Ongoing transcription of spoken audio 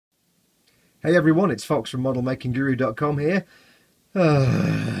Hey everyone, it's Foxx from modelmaking.guru.com here.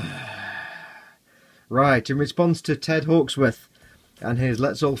 Right, in response to Ted Hawksworth and his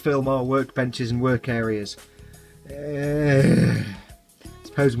let's all film our workbenches and work areas. I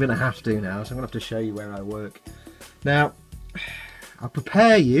suppose I'm going to have to now, so I'm going to have to show you where I work. Now, I'll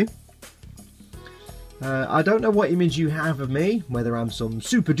prepare you. I don't know what image you have of me, whether I'm some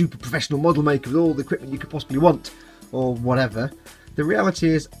super duper professional model maker with all the equipment you could possibly want, or whatever. The reality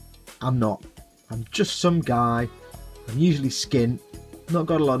is, I'm not. I'm just some guy. I'm usually skint, not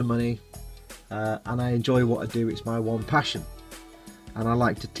got a lot of money, and I enjoy what I do. It's my one passion, and I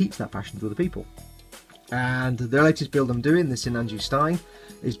like to teach that passion to other people. And the latest build I'm doing, this in Andrew Stein,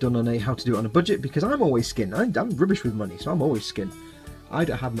 is done on a how to do it on a budget, because I'm always skint. I'm rubbish with money, so I'm always skint. I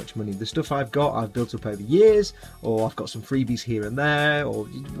don't have much money. The stuff I've got, I've built up over years, or I've got some freebies here and there, or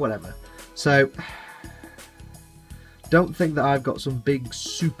whatever. So don't think that I've got some big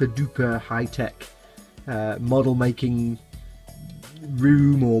super duper high-tech model making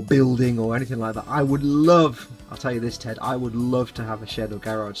room or building or anything like that. I would love, I'll tell you this, Ted, I would love to have a shed or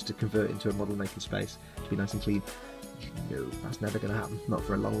garage to convert into a model making space to be nice and clean. No, that's never going to happen, not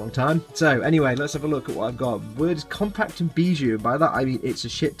for a long time. So anyway, let's have a look at what I've got. Word is compact and bijou, and by that I mean it's a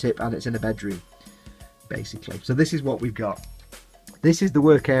shit tip and it's in a bedroom, basically. So this is what we've got. This is the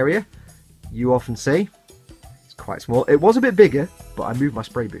work area you often see. Quite small. It was a bit bigger, but I moved my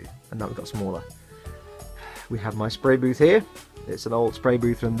spray booth and now we've got smaller. We have my spray booth here. It's an old spray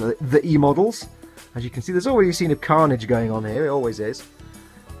booth from the E-models. As you can see, there's already a scene of carnage going on here. It always is.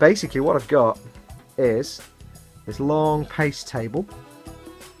 Basically what I've got is this long paste table,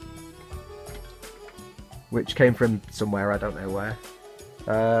 which came from somewhere, I don't know where.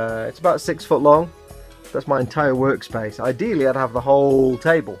 It's about 6 foot long. That's my entire workspace. Ideally I'd have the whole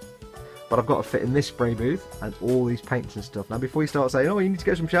table, but I've got to fit in this spray booth and all these paints and stuff. Now before you start saying, oh, you need to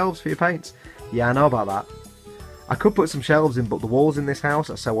get some shelves for your paints. Yeah, I know about that. I could put some shelves in, but the walls in this house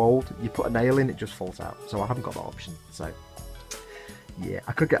are so old, you put a nail in, it just falls out. So I haven't got that option. So yeah,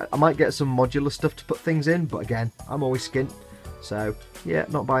 I might get some modular stuff to put things in, but again, I'm always skint. So yeah,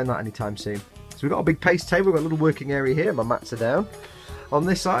 not buying that anytime soon. So we've got a big paste table, we've got a little working area here, my mats are down. On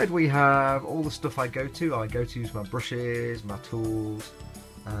this side we have all the stuff I go to. I go to use my brushes, my tools,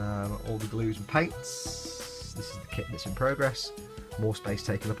 all the glues and paints. This is the kit that's in progress. More space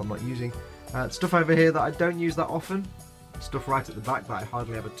taken up, I'm not using. Stuff over here that I don't use that often. Stuff right at the back that I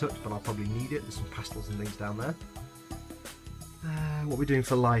hardly ever touch, but I'll probably need it. There's some pastels and things down there. What are we doing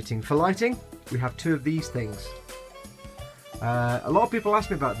for lighting? For lighting, we have 2 of these things. A lot of people ask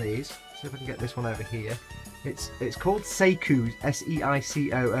me about these. See if I can get this one over here. It's called Seicoo,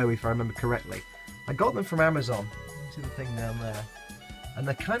 S-E-I-C-O-O, if I remember correctly. I got them from Amazon. See the thing down there. And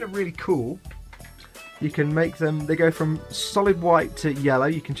they're kind of really cool. You can make them, they go from solid white to yellow,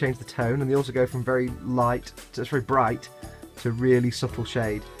 you can change the tone, and they also go from very light to very bright to really subtle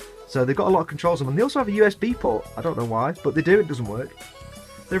shade. So they've got a lot of controls on them. They also have a USB port, I don't know why, but they do, it doesn't work.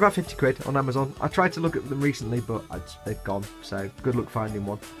 They're about 50 quid on Amazon. I tried to look at them recently, but they've gone, so good luck finding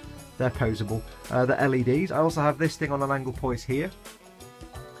one. They're posable. The LEDs, I also have this thing on an angle point here,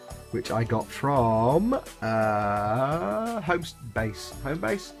 which I got from Home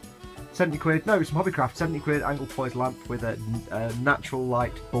Base. 70 quid, no, it's from Hobbycraft, 70 quid angle poise lamp with a natural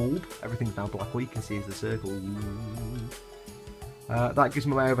light bulb. Everything's now black, all you can see is the circle. That gives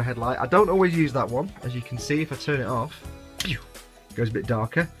me my overhead light. I don't always use that one, as you can see if I turn it off, it goes a bit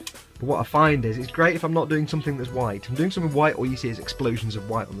darker. But what I find is, it's great if I'm not doing something that's white. If I'm doing something white, all you see is explosions of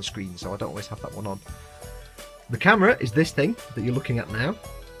white on the screen, so I don't always have that one on. The camera is this thing that you're looking at now.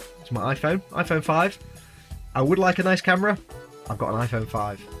 It's my iPhone 5. I would like a nice camera. I've got an iPhone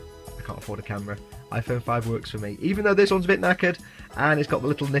 5. I can't afford a camera. iPhone 5 works for me. Even though this one's a bit knackered, and it's got the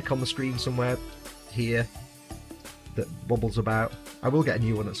little nick on the screen somewhere here that wobbles about. I will get a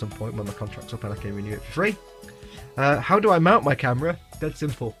new one at some point when my contract's up and I can renew it for free. How do I mount my camera? Dead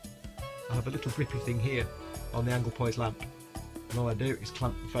simple. I have a little grippy thing here on the angle poise lamp. And all I do is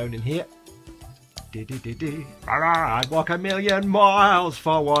clamp the phone in here. I'd walk 1,000,000 miles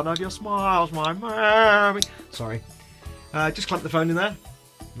for one of your smiles, my mommy. Sorry. Just clamp the phone in there.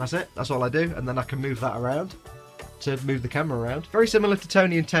 That's it, that's all I do, and then I can move that around to move the camera around. Very similar to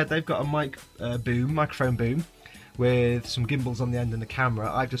Tony and Ted, they've got a microphone boom with some gimbals on the end and the camera.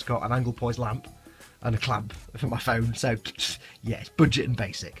 I've just got an angle poise lamp and a clamp for my phone, so yeah, it's budget and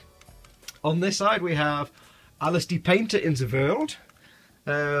basic. On this side we have Alice D. Painter in the world.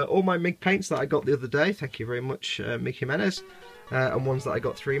 All my MIG paints that I got the other day, thank you very much Mick Jimenez, and ones that I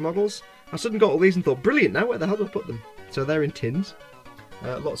got 3 models. I suddenly got all these and thought, brilliant, now where the hell do I put them? So they're in tins.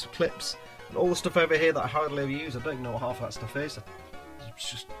 Lots of clips, and all the stuff over here that I hardly ever use. I don't know what half of that stuff is.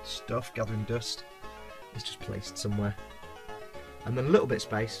 just stuff, gathering dust. It's just placed somewhere. And then a little bit of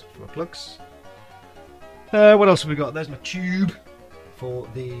space for my plugs. What else have we got? There's my tube for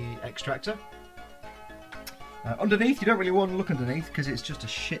the extractor. Underneath, you don't really want to look underneath because it's just a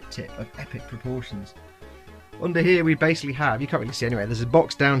shit tip of epic proportions. Under here we basically have, you can't really see anyway, there's a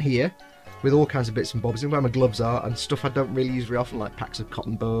box down here with all kinds of bits and bobs in where my gloves are and stuff I don't really use very often, like packs of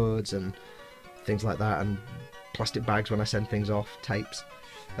cotton buds and things like that, and plastic bags when I send things off, tapes.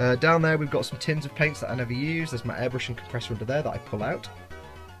 Down there we've got some tins of paints that I never use. There's my airbrush and compressor under there that I pull out.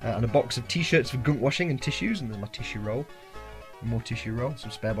 And a box of t-shirts for gunk washing and tissues, and there's my tissue roll. More tissue roll, some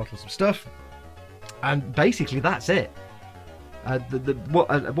spare bottles of stuff. And basically that's it.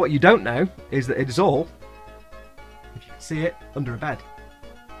 What you don't know is that it is all, if you can see it, under a bed.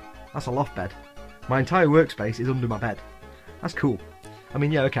 That's a loft bed. My entire workspace is under my bed. That's cool. I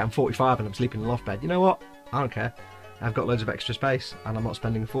mean, yeah, okay, I'm 45 and I'm sleeping in a loft bed. You know what? I don't care. I've got loads of extra space and I'm not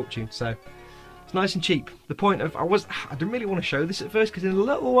spending a fortune, so it's nice and cheap. The point of, I didn't really want to show this at first because in a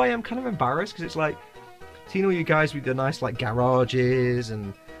little way I'm kind of embarrassed because it's like, seeing all you guys with the nice like garages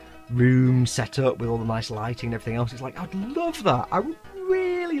and rooms set up with all the nice lighting and everything else, it's like, I'd love that. I would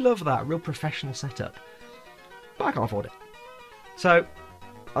really love that, a real professional setup. But I can't afford it. So,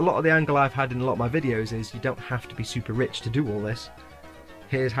 a lot of the angle I've had in a lot of my videos is you don't have to be super rich to do all this.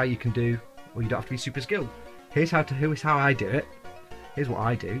 Here's how you can do, or you don't have to be super skilled. Here's how I do it. Here's what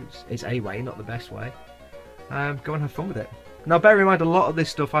I do. It's a way, not the best way. Go and have fun with it. Now bear in mind, a lot of this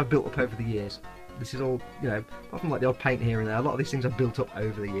stuff I've built up over the years. This is all, you know, apart from like the odd paint here and there, a lot of these things I've built up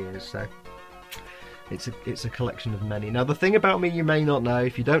over the years, so it's a collection of many. Now the thing about me you may not know,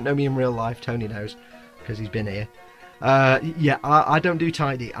 if you don't know me in real life, Tony knows, because he's been here. Yeah, I don't do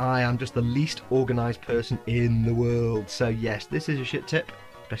tidy. I am just the least organised person in the world. So yes, this is a shit tip,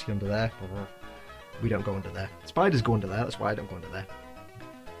 especially under there. We don't go under there. Spiders go under there, that's why I don't go under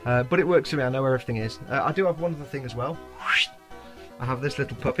there. But it works for me, I know where everything is. I do have one other thing as well. I have this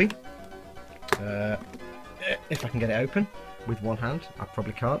little puppy. If I can get it open with one hand, I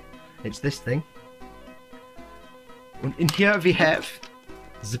probably can't. It's this thing. And in here we have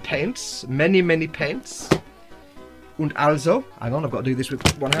the paints, many paints. And also, hang on, I've got to do this with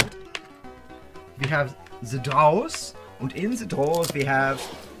one hand. We have the drawers, and in the drawers we have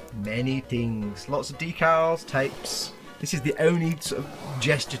many things. Lots of decals, tapes. This is the only sort of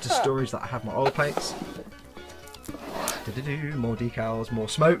gesture to storage that I have my oil paints. More decals, more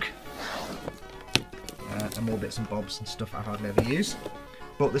smoke. And more bits and bobs and stuff I hardly ever use.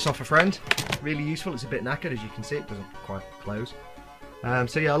 Bought this off a friend. Really useful. It's a bit knackered, as you can see. It doesn't quite close.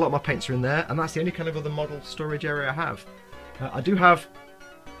 So yeah, a lot of my paints are in there, and that's the only kind of other model storage area I have. I do have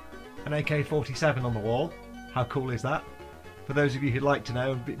an AK-47 on the wall. How cool is that? For those of you who'd like to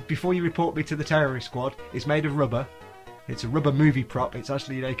know, before you report me to the terrorist squad, it's made of rubber. It's a rubber movie prop. It's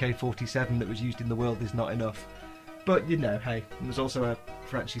actually an AK-47 that was used in The World Is Not Enough. But, you know, hey, there's also a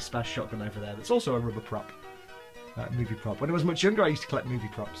Frenchy Smash shotgun over there that's also a rubber prop. Movie prop. When I was much younger, I used to collect movie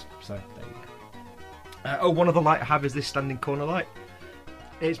props. So, there you go. Oh, one other light I have is this standing corner light.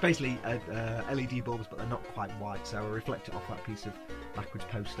 It's basically LED bulbs, but they're not quite white, so I reflect it off that piece of backwards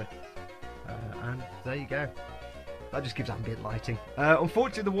poster. And there you go. That just gives ambient lighting.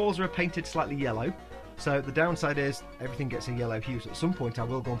 Unfortunately, the walls are painted slightly yellow. So the downside is everything gets a yellow hue. So at some point I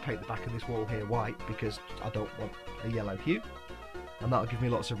will go and paint the back of this wall here white because I don't want a yellow hue. And that'll give me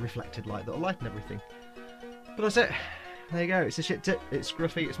lots of reflected light that'll lighten everything. But that's it. There you go. It's a shit tip. It's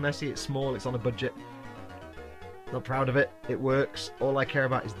scruffy, it's messy, it's small, it's on a budget. Not proud of it. It works. All I care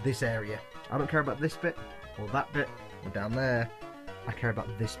about is this area. I don't care about this bit or that bit or down there. I care about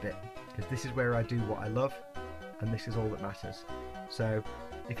this bit because this is where I do what I love and this is all that matters. So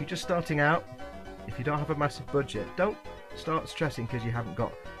if you're just starting out, if you don't have a massive budget, don't start stressing because you haven't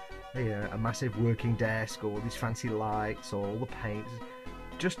got, you know, a massive working desk or these fancy lights or all the paints.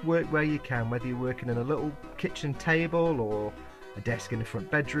 Just work where you can, whether you're working in a little kitchen table or a desk in the front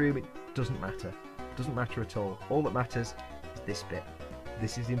bedroom, it doesn't matter. It doesn't matter at all. All that matters is this bit.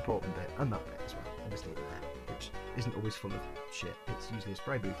 This is the important bit, and that bit as well, obviously there, which isn't always full of shit. It's usually a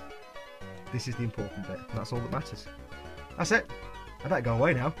spray booth. This is the important bit, and that's all that matters. That's it. I better go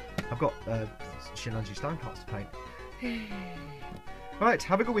away now. I've got Shinanji Stein parts to paint. Right,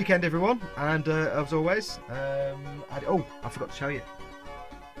 have a good weekend everyone, and as always, oh, I forgot to show you.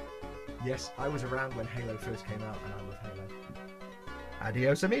 Yes, I was around when Halo first came out, and I love Halo.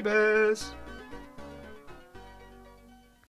 Adios, amoebas!